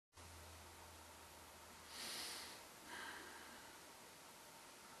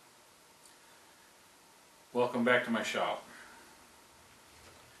Welcome back to my shop.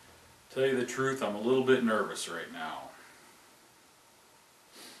 Tell you the truth, I'm a little bit nervous right now.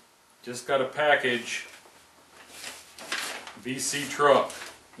 Just got a package, VC truck.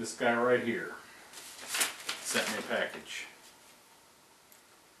 This guy right here sent me a package.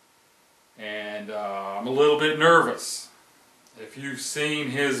 And I'm a little bit nervous. If you've seen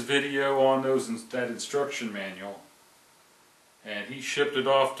his video on that instruction manual, and he shipped it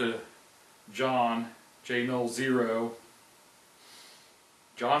off to John, J00.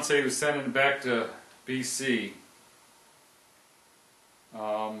 John said he was sending it back to BC.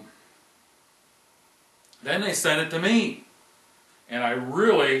 Then they sent it to me. And I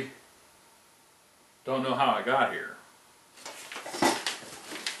really don't know how I got here.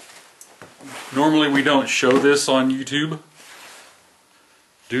 Normally we don't show this on YouTube.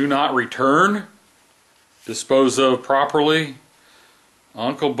 Do not return. Dispose of properly.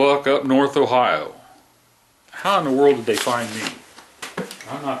 Uncle Buck up North Ohio. How in the world did they find me?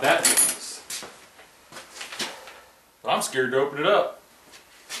 I'm not that famous. But I'm scared to open it up.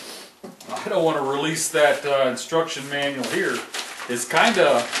 I don't want to release that instruction manual here. It's kind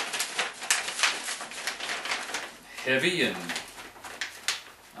of heavy and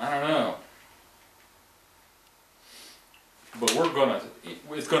I don't know. But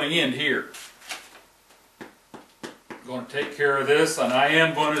it's going to end here. I'm going to take care of this, and I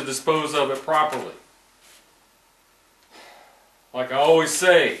am going to dispose of it properly. Like I always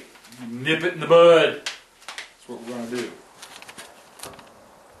say, nip it in the bud. That's what we're going to do.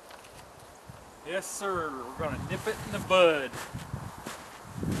 Yes, sir. We're going to nip it in the bud.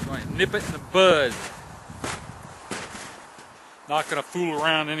 We're going to nip it in the bud. Not going to fool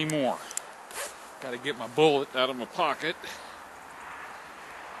around anymore. Got to get my bullet out of my pocket.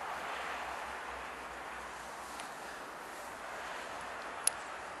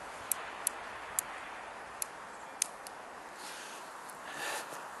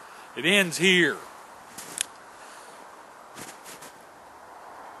 It ends here.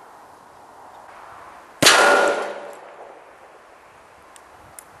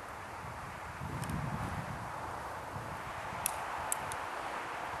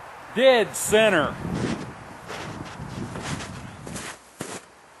 Dead center.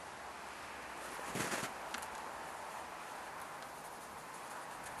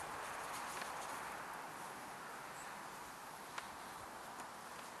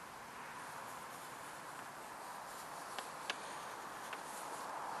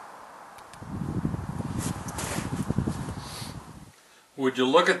 Would you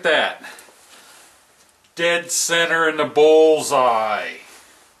look at that? Dead center in the bullseye.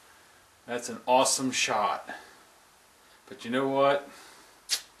 That's an awesome shot. But you know what?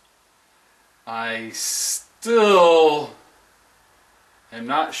 I still am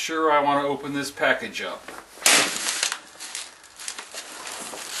not sure I want to open this package up.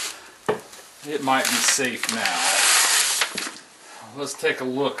 It might be safe now. Let's take a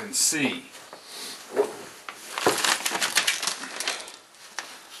look and see.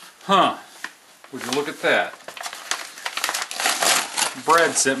 Huh, would you look at that?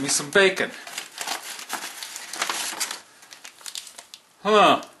 Brad sent me some bacon.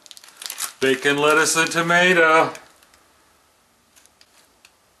 Huh, bacon, lettuce, and tomato.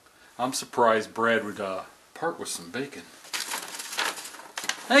 I'm surprised Brad would part with some bacon.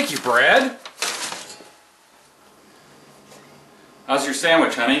 Thank you, Brad. How's your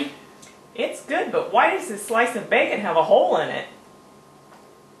sandwich, honey? It's good, but why does this slice of bacon have a hole in it?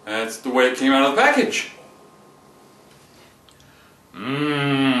 That's the way it came out of the package.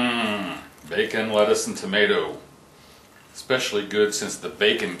 Bacon, lettuce, and tomato. Especially good since the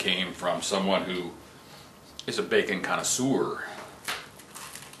bacon came from someone who is a bacon connoisseur.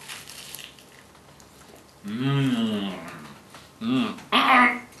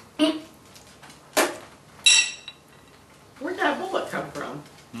 Where'd that bullet come from?